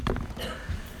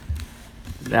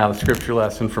Now the scripture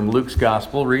lesson from Luke's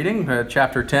Gospel reading,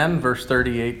 chapter 10, verse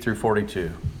 38 through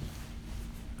 42.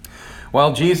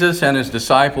 While Jesus and his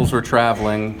disciples were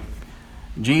traveling,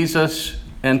 Jesus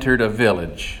entered a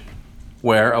village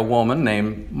where a woman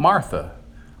named Martha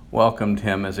welcomed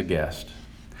him as a guest.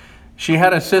 She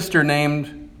had a sister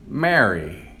named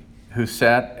Mary who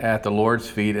sat at the Lord's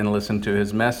feet and listened to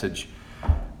his message.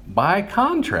 By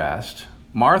contrast,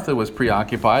 Martha was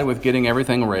preoccupied with getting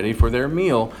everything ready for their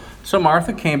meal. So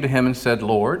Martha came to him and said,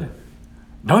 "Lord,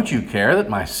 don't you care that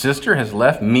my sister has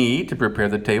left me to prepare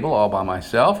the table all by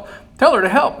myself? Tell her to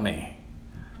help me."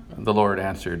 The Lord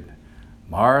answered,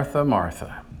 "Martha,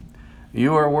 Martha,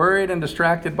 you are worried and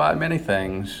distracted by many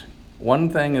things. One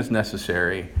thing is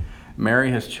necessary.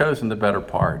 Mary has chosen the better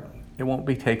part. It won't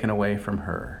be taken away from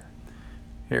her."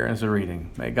 Here is the reading.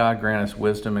 May God grant us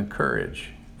wisdom and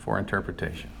courage for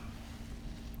interpretation.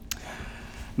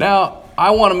 Now,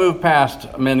 I want to move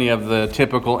past many of the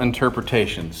typical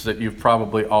interpretations that you've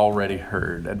probably already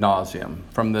heard ad nauseum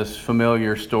from this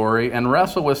familiar story and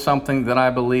wrestle with something that I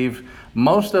believe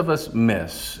most of us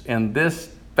miss in this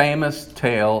famous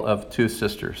tale of two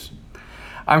sisters.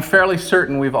 I'm fairly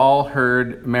certain we've all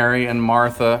heard Mary and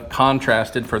Martha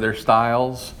contrasted for their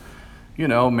styles. You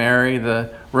know, Mary the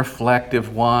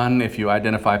reflective one if you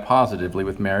identify positively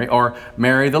with Mary, or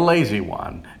Mary the lazy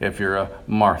one if you're a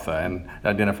Martha and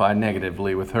identify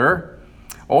negatively with her.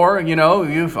 Or, you know,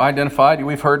 we've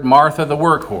heard Martha the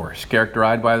workhorse,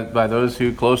 characterized by those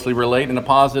who closely relate in a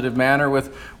positive manner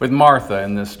with Martha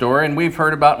in this story. And we've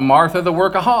heard about Martha the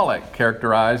workaholic,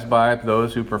 characterized by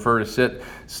those who prefer to sit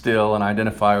still and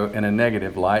identify in a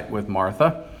negative light with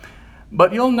Martha.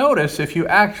 But you'll notice if you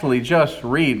actually just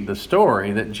read the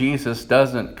story that Jesus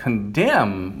doesn't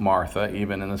condemn Martha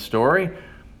even in the story.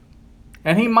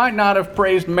 And he might not have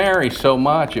praised Mary so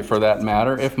much, for that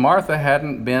matter, if Martha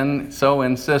hadn't been so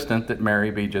insistent that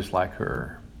Mary be just like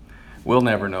her. We'll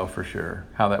never know for sure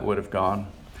how that would have gone.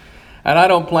 And I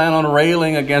don't plan on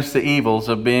railing against the evils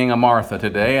of being a Martha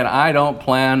today, and I don't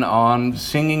plan on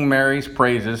singing Mary's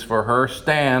praises for her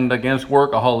stand against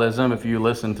workaholism if you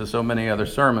listen to so many other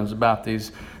sermons about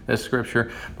this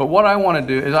scripture. But what I want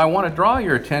to do is I want to draw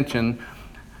your attention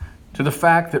to the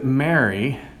fact that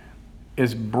Mary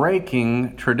is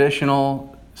breaking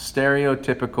traditional,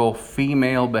 stereotypical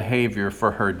female behavior for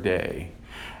her day.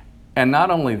 And not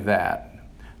only that,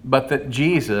 but that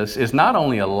Jesus is not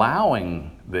only allowing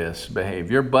this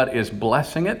behavior, but is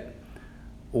blessing it,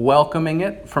 welcoming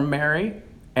it from Mary,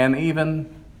 and even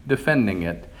defending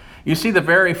it. You see, the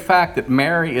very fact that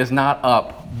Mary is not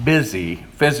up, busy,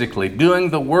 physically,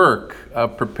 doing the work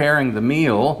of preparing the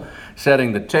meal,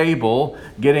 setting the table,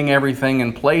 getting everything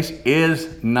in place,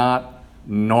 is not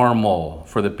normal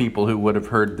for the people who would have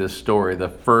heard this story the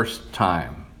first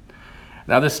time.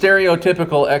 Now, the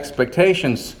stereotypical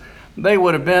expectations, they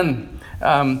would have been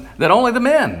that only the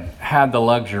men had the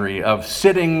luxury of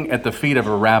sitting at the feet of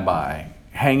a rabbi,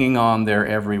 hanging on their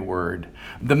every word.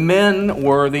 The men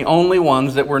were the only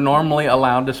ones that were normally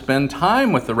allowed to spend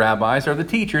time with the rabbis or the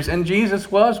teachers, and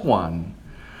Jesus was one.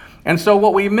 And so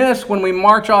what we miss when we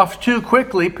march off too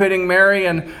quickly, pitting Mary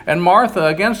and Martha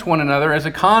against one another, is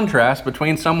a contrast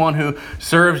between someone who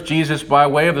serves Jesus by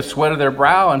way of the sweat of their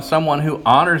brow and someone who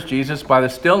honors Jesus by the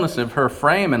stillness of her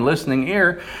frame and listening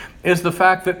ear, is the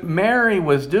fact that Mary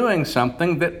was doing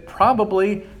something that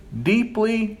probably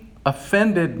deeply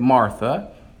offended Martha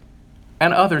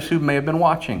and others who may have been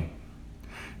watching.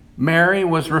 Mary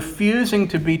was refusing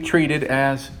to be treated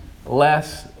as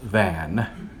less than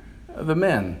the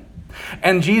men.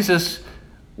 And Jesus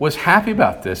was happy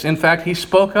about this. In fact, he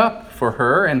spoke up for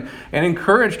her and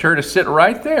encouraged her to sit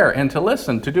right there and to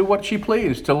listen, to do what she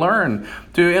pleased, to learn,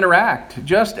 to interact,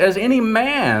 just as any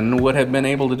man would have been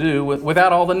able to do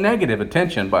without all the negative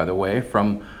attention, by the way,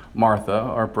 from Martha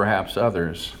or perhaps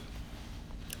others.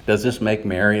 Does this make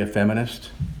Mary a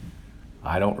feminist?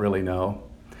 I don't really know.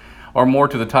 Or more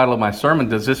to the title of my sermon,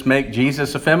 does this make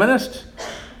Jesus a feminist?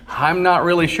 I'm not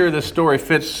really sure this story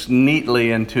fits neatly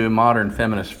into a modern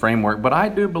feminist framework, but I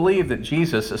do believe that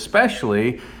Jesus,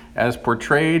 especially as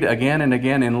portrayed again and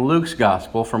again in Luke's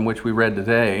gospel, from which we read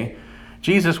today,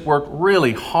 Jesus worked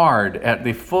really hard at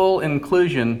the full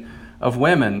inclusion of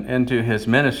women into his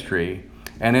ministry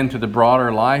and into the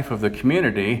broader life of the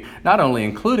community, not only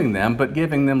including them, but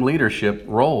giving them leadership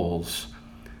roles.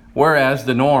 Whereas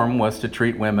the norm was to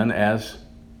treat women as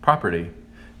property,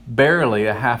 barely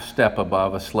a half step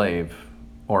above a slave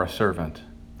or a servant.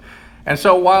 And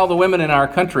so while the women in our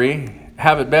country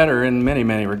have it better in many,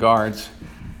 many regards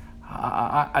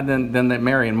than that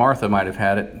Mary and Martha might have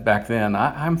had it back then,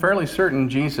 I'm fairly certain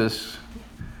Jesus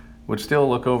would still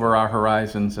look over our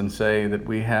horizons and say that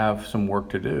we have some work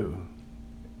to do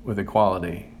with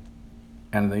equality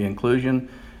and the inclusion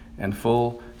and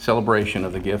full celebration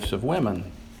of the gifts of women.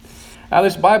 Now,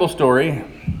 this Bible story,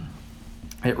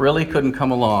 it really couldn't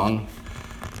come along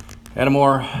at a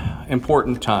more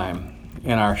important time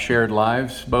in our shared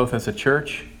lives, both as a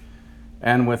church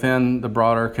and within the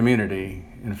broader community,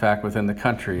 in fact, within the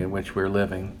country in which we're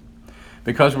living.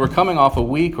 Because we're coming off a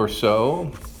week or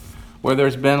so where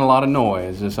there's been a lot of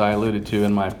noise, as I alluded to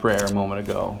in my prayer a moment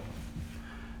ago.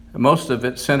 Most of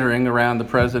it centering around the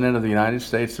President of the United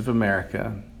States of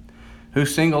America, who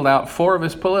singled out 4 of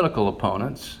his political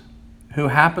opponents, who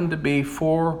happened to be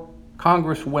 4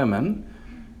 Congresswomen,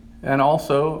 and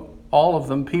also all of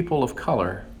them people of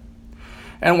color.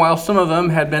 And while some of them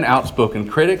had been outspoken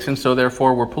critics and so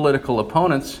therefore were political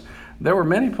opponents, there were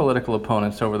many political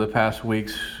opponents over the past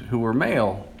weeks who were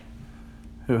male,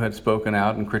 who had spoken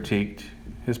out and critiqued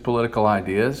his political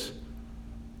ideas.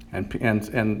 And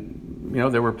you know,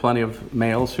 there were plenty of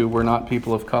males who were not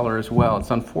people of color as well.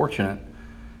 It's unfortunate.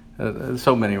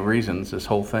 So many reasons this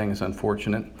whole thing is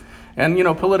unfortunate. And you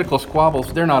know, political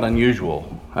squabbles, they're not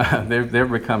unusual.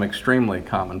 They've become extremely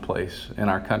commonplace in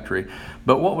our country.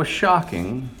 But what was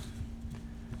shocking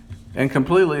and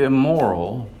completely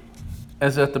immoral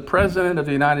is that the President of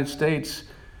the United States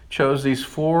chose these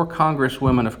 4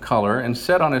 Congresswomen of color and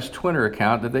said on his Twitter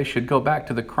account that they should go back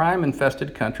to the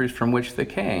crime-infested countries from which they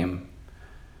came.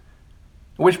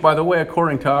 Which, by the way,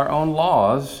 according to our own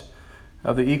laws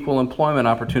of the Equal Employment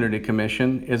Opportunity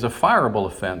Commission, is a fireable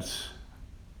offense.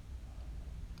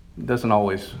 It doesn't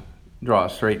always draw a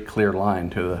straight, clear line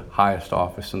to the highest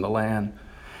office in the land.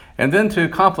 And then to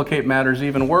complicate matters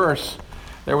even worse,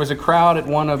 there was a crowd at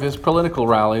one of his political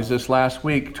rallies this last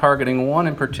week targeting one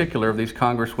in particular of these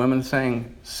Congresswomen,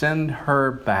 saying, "Send her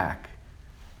back.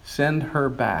 Send her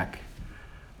back."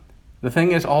 The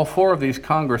thing is, all 4 of these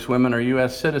Congresswomen are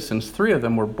U.S. citizens. 3 of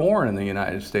them were born in the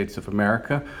United States of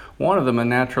America. One of them a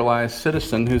naturalized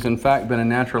citizen who's in fact been a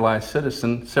naturalized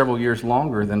citizen several years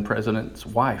longer than President's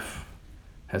wife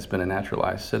has been a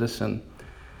naturalized citizen.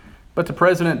 But the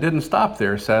President didn't stop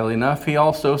there, sadly enough. He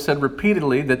also said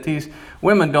repeatedly that these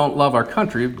women don't love our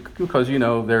country because, you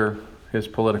know, they're his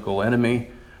political enemy,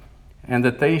 and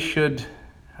that they should,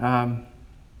 well,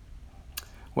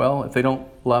 if they don't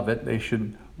love it, they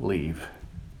should leave.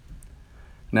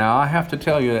 Now, I have to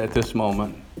tell you at this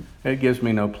moment, it gives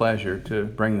me no pleasure to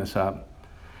bring this up.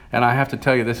 And I have to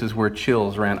tell you, this is where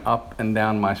chills ran up and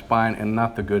down my spine, and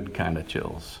not the good kind of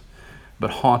chills, but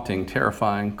haunting,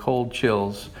 terrifying, cold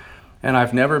chills. And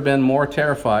I've never been more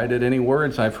terrified at any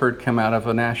words I've heard come out of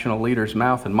a national leader's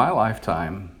mouth in my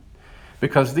lifetime.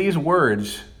 Because these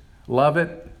words, love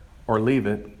it or leave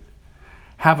it,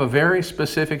 have a very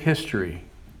specific history.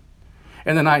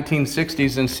 In the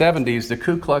 1960s and 70s, the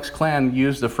Ku Klux Klan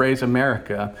used the phrase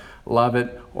America, love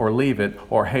it or leave it,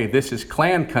 or hey, this is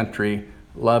Klan country,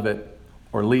 love it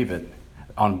or leave it,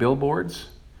 on billboards,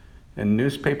 in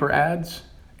newspaper ads,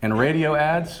 and radio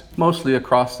ads, mostly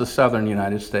across the southern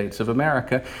United States of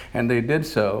America. And they did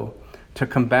so to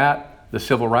combat the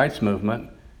civil rights movement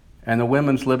and the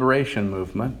women's liberation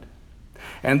movement.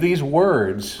 And these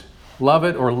words, love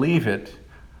it or leave it,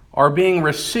 are being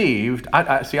received.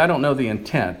 I don't know the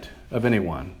intent of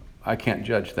anyone. I can't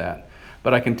judge that.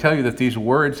 But I can tell you that these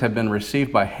words have been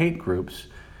received by hate groups,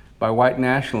 by white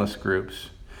nationalist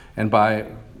groups, and by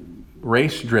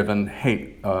race-driven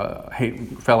hate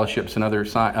fellowships and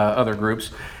other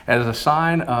groups as a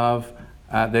sign of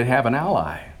they have an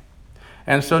ally.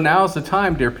 And so now's the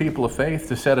time, dear people of faith,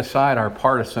 to set aside our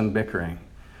partisan bickering.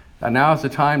 Now's the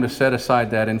time to set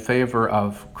aside that in favor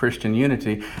of Christian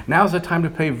unity. Now's the time to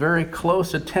pay very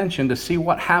close attention to see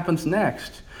what happens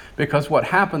next, because what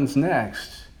happens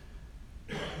next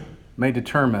may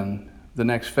determine the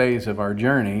next phase of our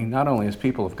journey, not only as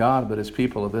people of God, but as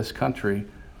people of this country.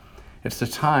 It's the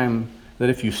time that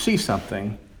if you see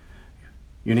something,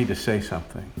 you need to say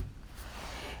something.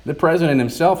 The President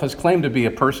himself has claimed to be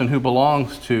a person who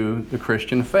belongs to the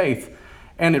Christian faith.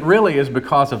 And it really is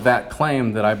because of that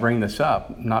claim that I bring this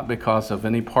up, not because of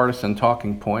any partisan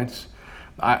talking points.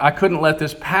 I couldn't let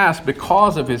this pass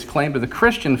because of his claim to the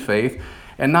Christian faith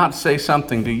and not say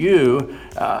something to you,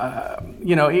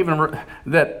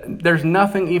 that there's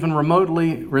nothing even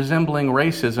remotely resembling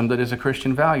racism that is a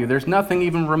Christian value. There's nothing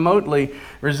even remotely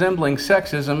resembling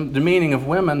sexism, demeaning of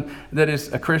women, that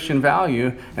is a Christian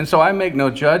value. And so I make no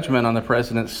judgment on the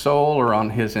President's soul or on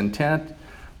his intent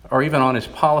or even on his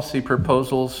policy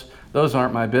proposals. Those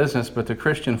aren't my business, but the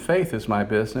Christian faith is my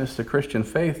business. The Christian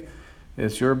faith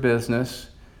is your business.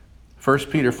 1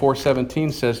 Peter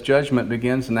 4:17 says, judgment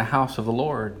begins in the house of the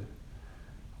Lord.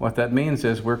 What that means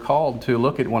is we're called to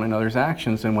look at one another's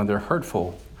actions, and when they're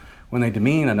hurtful, when they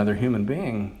demean another human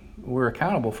being, we're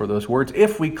accountable for those words.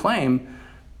 If we claim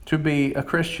to be a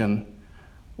Christian,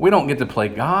 we don't get to play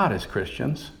God as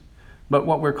Christians, but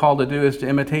what we're called to do is to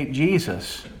imitate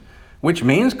Jesus, which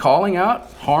means calling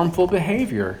out harmful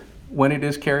behavior when it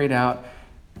is carried out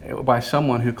by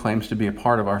someone who claims to be a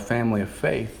part of our family of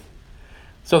faith.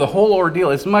 So the whole ordeal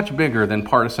is much bigger than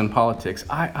partisan politics.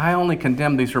 I only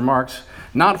condemn these remarks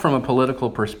not from a political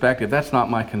perspective, that's not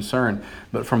my concern,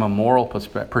 but from a moral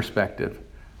perspective,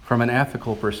 from an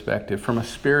ethical perspective, from a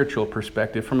spiritual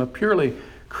perspective, from a purely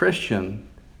Christian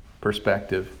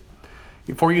perspective.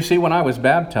 For you see, when I was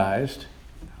baptized,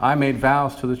 I made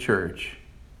vows to the church.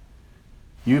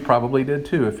 You probably did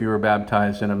too if you were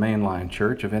baptized in a mainline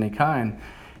church of any kind.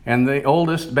 And the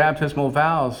oldest baptismal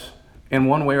vows, in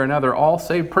one way or another, all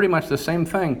say pretty much the same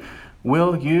thing.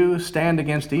 Will you stand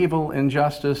against evil,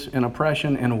 injustice, and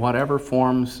oppression in whatever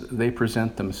forms they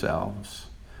present themselves?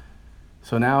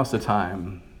 So now is the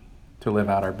time to live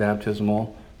out our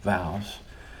baptismal vows.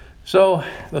 So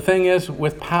the thing is,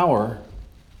 with power,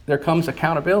 there comes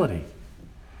accountability.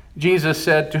 Jesus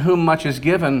said, to whom much is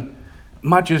given,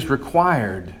 much is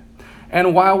required.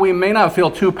 And while we may not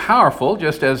feel too powerful,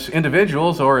 just as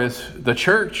individuals or as the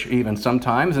church even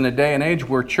sometimes, in a day and age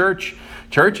where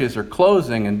churches are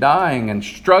closing and dying and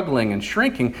struggling and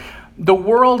shrinking, the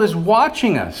world is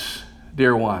watching us,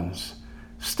 dear ones,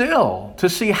 still to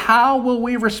see how will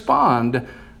we respond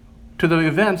to the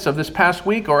events of this past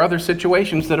week or other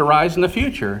situations that arise in the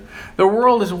future. The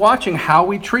world is watching how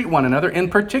we treat one another, in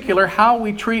particular how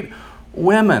we treat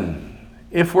women.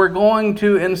 If we're going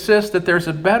to insist that there's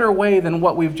a better way than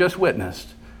what we've just witnessed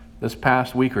this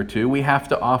past week or two, we have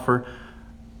to offer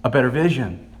a better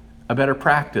vision, a better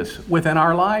practice within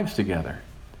our lives together.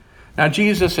 Now,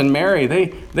 Jesus and Mary,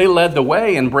 they led the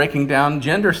way in breaking down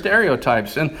gender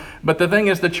stereotypes. But the thing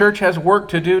is, the church has work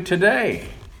to do today.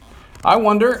 I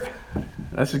wonder,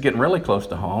 this is getting really close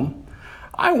to home,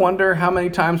 I wonder how many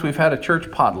times we've had a church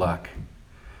potluck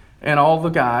and all the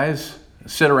guys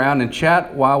sit around and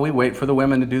chat while we wait for the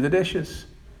women to do the dishes.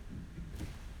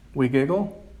 We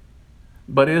giggle.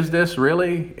 But is this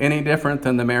really any different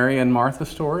than the Mary and Martha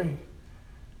story?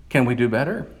 Can we do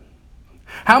better?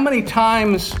 How many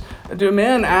times do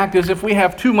men act as if we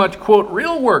have too much, quote,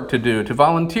 real work to do to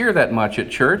volunteer that much at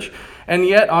church? And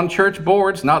yet on church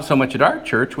boards, not so much at our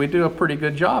church, we do a pretty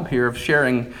good job here of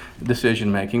sharing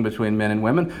decision-making between men and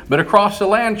women. But across the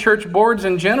land, church boards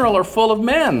in general are full of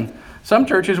men. Some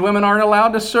churches, women aren't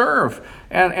allowed to serve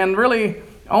and really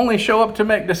only show up to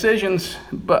make decisions,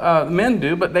 men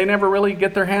do, but they never really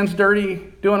get their hands dirty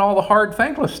doing all the hard,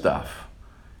 thankless stuff.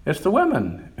 It's the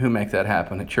women who make that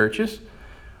happen at churches.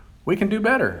 We can do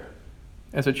better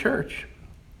as a church.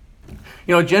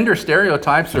 You know, gender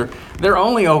stereotypes they're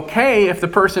only okay if the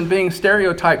person being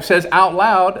stereotyped says out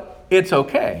loud, it's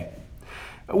okay.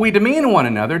 We demean one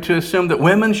another to assume that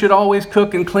women should always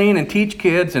cook and clean and teach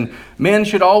kids, and men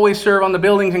should always serve on the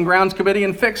buildings and grounds committee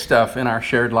and fix stuff in our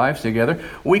shared lives together.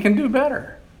 We can do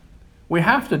better. We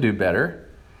have to do better.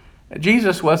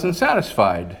 Jesus wasn't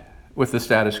satisfied with the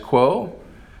status quo,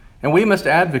 and we must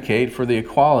advocate for the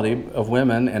equality of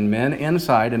women and men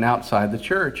inside and outside the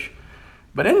church.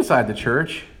 But inside the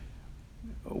church,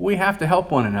 we have to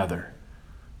help one another.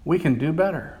 We can do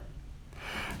better.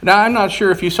 Now, I'm not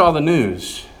sure if you saw the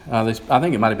news. I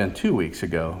think it might have been 2 weeks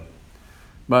ago.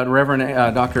 But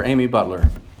Reverend Dr. Amy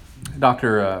Butler,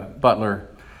 Butler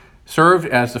served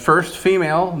as the first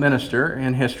female minister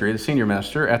in history, the senior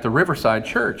minister, at the Riverside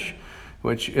Church,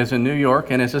 which is in New York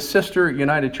and is a sister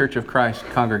United Church of Christ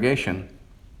congregation.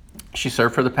 She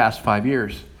served for the past 5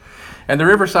 years. And the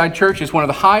Riverside Church is one of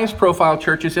the highest profile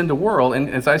churches in the world. And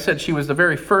as I said, she was the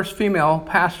very first female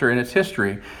pastor in its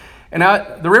history. And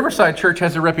now the Riverside Church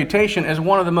has a reputation as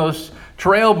one of the most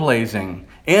trailblazing,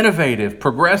 innovative,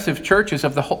 progressive churches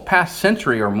of the whole past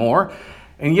century or more.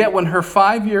 And yet when her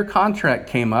 5-year contract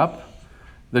came up,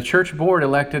 the church board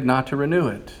elected not to renew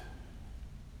it.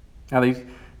 Now they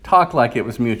talked like it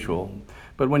was mutual,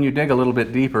 but when you dig a little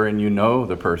bit deeper and you know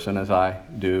the person, as I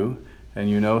do, and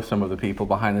you know some of the people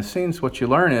behind the scenes, what you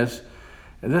learn is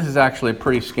this is actually a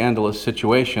pretty scandalous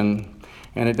situation,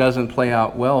 and it doesn't play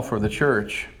out well for the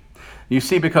church. You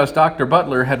see, because Dr.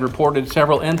 Butler had reported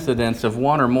several incidents of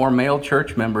one or more male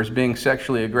church members being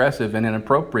sexually aggressive and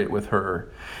inappropriate with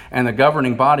her, and the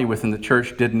governing body within the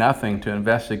church did nothing to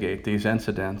investigate these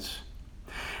incidents.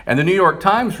 And the New York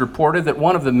Times reported that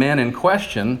one of the men in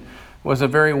question was a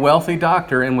very wealthy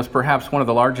doctor and was perhaps one of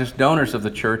the largest donors of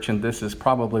the church, and this is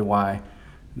probably why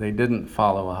they didn't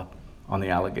follow up on the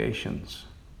allegations.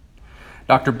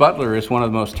 Dr. Butler is one of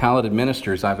the most talented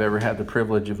ministers I've ever had the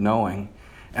privilege of knowing.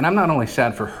 And I'm not only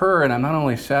sad for her, and I'm not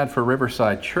only sad for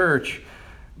Riverside Church,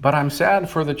 but I'm sad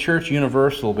for the Church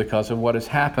Universal because of what has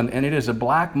happened, and it is a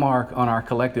black mark on our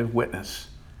collective witness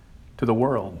to the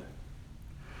world.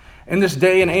 In this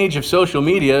day and age of social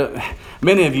media,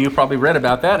 many of you probably read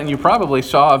about that, and you probably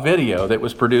saw a video that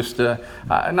was produced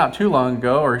not too long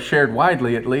ago, or shared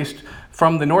widely at least,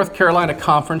 from the North Carolina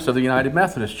Conference of the United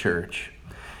Methodist Church.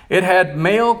 It had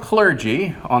male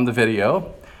clergy on the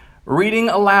video reading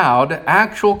aloud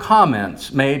actual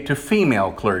comments made to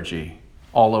female clergy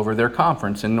all over their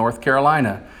conference in North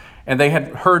Carolina. And they had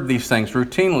heard these things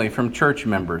routinely from church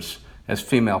members as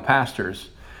female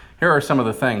pastors. Here are some of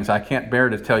the things. I can't bear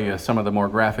to tell you some of the more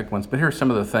graphic ones, but here are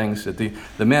some of the things that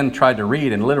the men tried to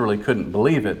read and literally couldn't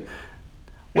believe it.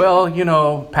 Well, you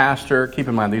know, Pastor, keep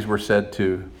in mind these were said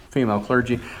to female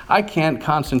clergy, I can't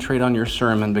concentrate on your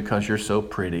sermon because you're so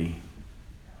pretty.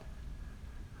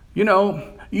 You know,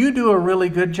 you do a really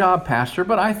good job, Pastor,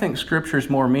 but I think Scripture is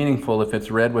more meaningful if it's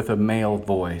read with a male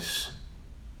voice.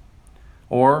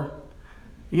 Or,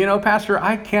 you know, Pastor,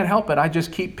 I can't help it. I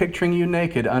just keep picturing you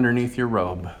naked underneath your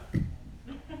robe.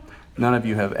 None of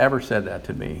you have ever said that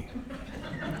to me.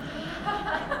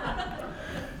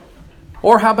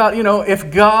 Or how about, you know,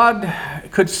 if God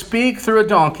could speak through a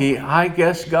donkey, I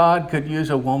guess God could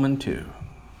use a woman too.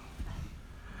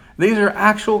 These are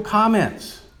actual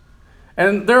comments.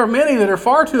 And there are many that are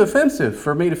far too offensive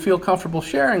for me to feel comfortable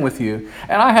sharing with you.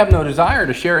 And I have no desire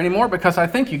to share anymore because I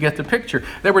think you get the picture.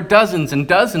 There were dozens and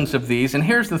dozens of these. And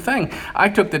here's the thing. I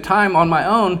took the time on my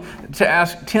own to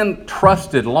ask 10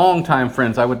 trusted, longtime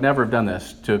friends. I would never have done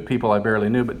this to people I barely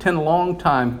knew, but 10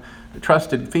 longtime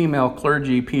trusted female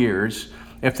clergy peers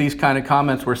if these kind of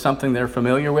comments were something they're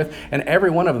familiar with. And every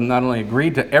one of them not only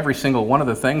agreed to every single one of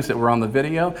the things that were on the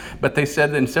video, but they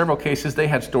said that in several cases they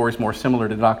had stories more similar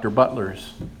to Dr.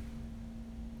 Butler's.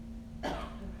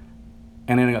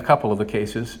 And in a couple of the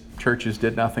cases, churches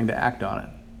did nothing to act on it.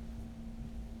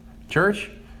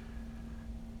 Church,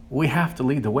 we have to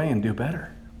lead the way and do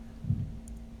better.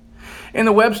 In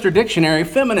the Webster Dictionary,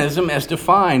 feminism is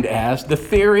defined as the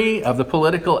theory of the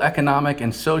political, economic,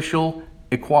 and social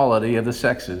equality of the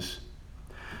sexes.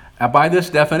 Now, by this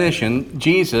definition,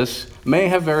 Jesus may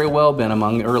have very well been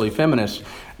among the early feminists.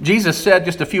 Jesus said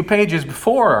just a few pages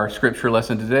before our scripture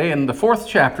lesson today, in the 4th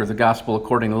chapter of the Gospel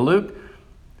according to Luke,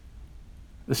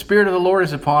 the Spirit of the Lord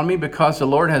is upon me because the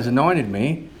Lord has anointed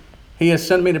me. He has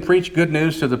sent me to preach good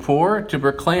news to the poor, to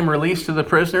proclaim release to the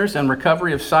prisoners and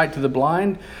recovery of sight to the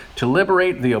blind, to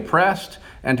liberate the oppressed,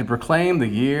 and to proclaim the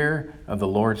year of the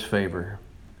Lord's favor.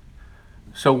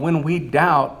 So when we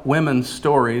doubt women's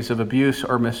stories of abuse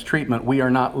or mistreatment, we are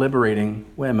not liberating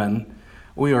women.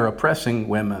 We are oppressing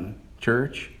women,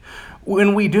 church.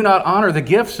 When we do not honor the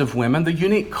gifts of women, the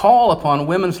unique call upon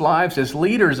women's lives as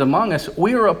leaders among us,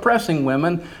 we are oppressing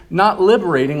women, not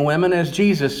liberating women as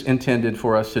Jesus intended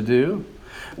for us to do.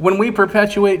 When we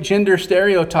perpetuate gender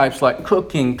stereotypes like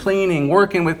cooking, cleaning,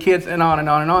 working with kids, and on and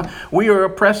on and on, we are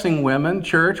oppressing women,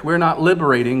 church. We're not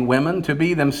liberating women to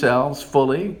be themselves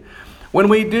fully. When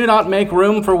we do not make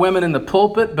room for women in the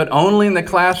pulpit, but only in the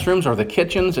classrooms or the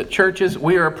kitchens at churches,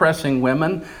 we are oppressing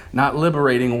women, not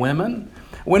liberating women.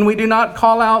 When we do not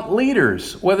call out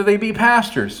leaders, whether they be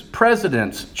pastors,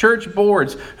 presidents, church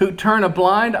boards, who turn a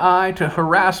blind eye to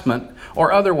harassment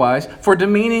or otherwise for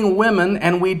demeaning women,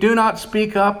 and we do not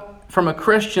speak up from a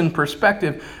Christian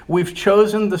perspective, we've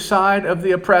chosen the side of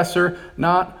the oppressor,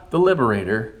 not the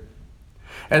liberator.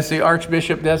 As the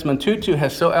Archbishop Desmond Tutu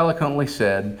has so eloquently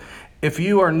said, if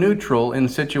you are neutral in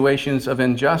situations of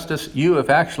injustice, you have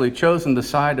actually chosen the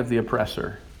side of the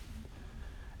oppressor.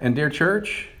 And dear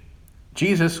church,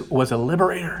 Jesus was a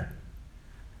liberator,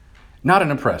 not an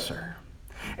oppressor.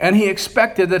 And he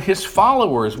expected that his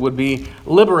followers would be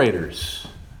liberators,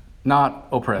 not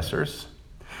oppressors.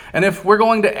 And if we're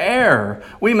going to err,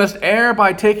 we must err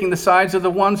by taking the sides of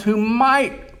the ones who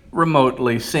might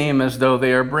remotely seem as though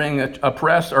they are being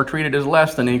oppressed or treated as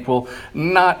less than equal,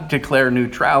 not declare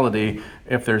neutrality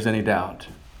if there's any doubt.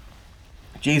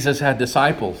 Jesus had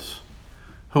disciples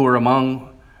who were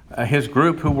among his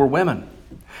group who were women.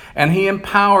 And he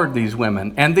empowered these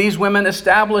women. And these women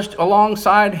established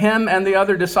alongside him and the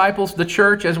other disciples the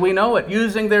church as we know it,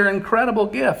 using their incredible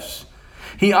gifts.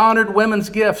 He honored women's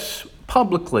gifts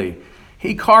publicly.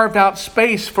 He carved out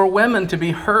space for women to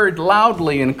be heard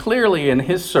loudly and clearly in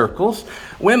his circles.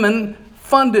 Women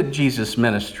funded Jesus'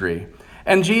 ministry.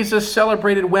 And Jesus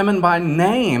celebrated women by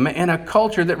name in a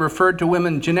culture that referred to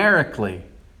women generically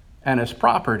and as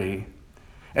property,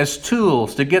 as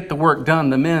tools to get the work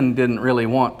done the men didn't really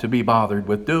want to be bothered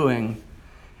with doing.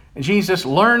 Jesus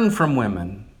learned from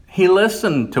women. He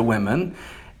listened to women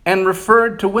and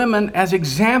referred to women as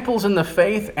examples in the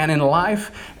faith and in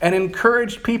life and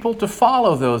encouraged people to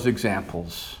follow those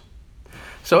examples.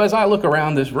 So as I look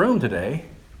around this room today,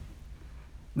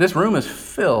 this room is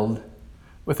filled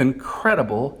with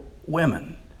incredible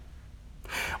women.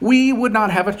 We would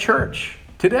not have a church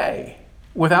today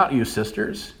without you,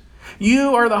 sisters.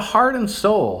 You are the heart and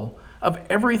soul of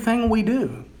everything we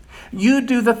do. You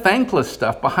do the thankless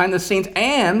stuff behind the scenes,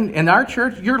 and in our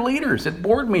church, you're leaders at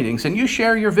board meetings, and you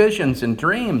share your visions and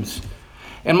dreams.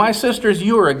 And my sisters,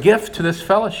 you are a gift to this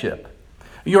fellowship.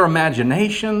 Your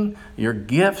imagination, your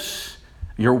gifts,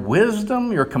 your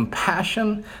wisdom, your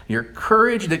compassion, your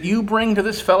courage that you bring to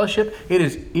this fellowship, it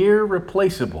is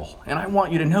irreplaceable. And I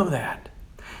want you to know that.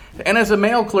 And as a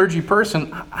male clergy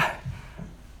person,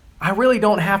 I really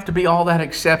don't have to be all that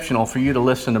exceptional for you to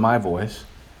listen to my voice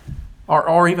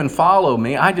or even follow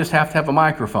me. I just have to have a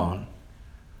microphone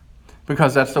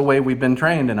because that's the way we've been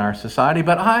trained in our society.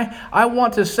 But I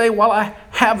want to say, while I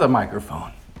have the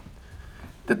microphone,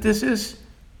 that this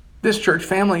church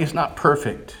family is not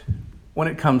perfect when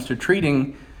it comes to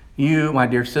treating you, my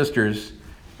dear sisters,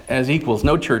 as equals.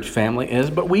 No church family is,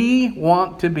 but we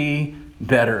want to be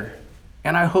better.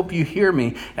 And I hope you hear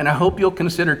me, and I hope you'll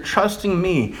consider trusting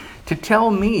me to tell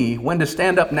me when to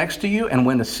stand up next to you and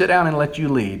when to sit down and let you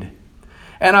lead.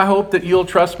 And I hope that you'll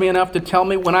trust me enough to tell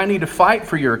me when I need to fight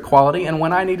for your equality and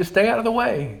when I need to stay out of the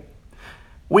way.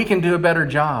 We can do a better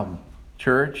job,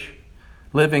 church,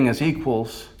 living as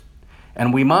equals,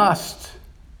 and we must,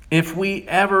 if we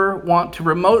ever want to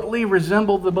remotely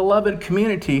resemble the beloved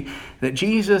community that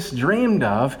Jesus dreamed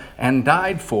of and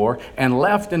died for and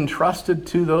left entrusted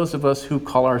to those of us who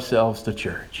call ourselves the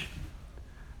church.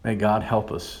 May God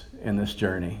help us in this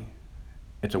journey.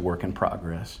 It's a work in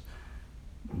progress,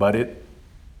 but it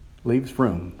leaves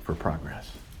room for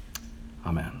progress.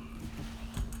 Amen.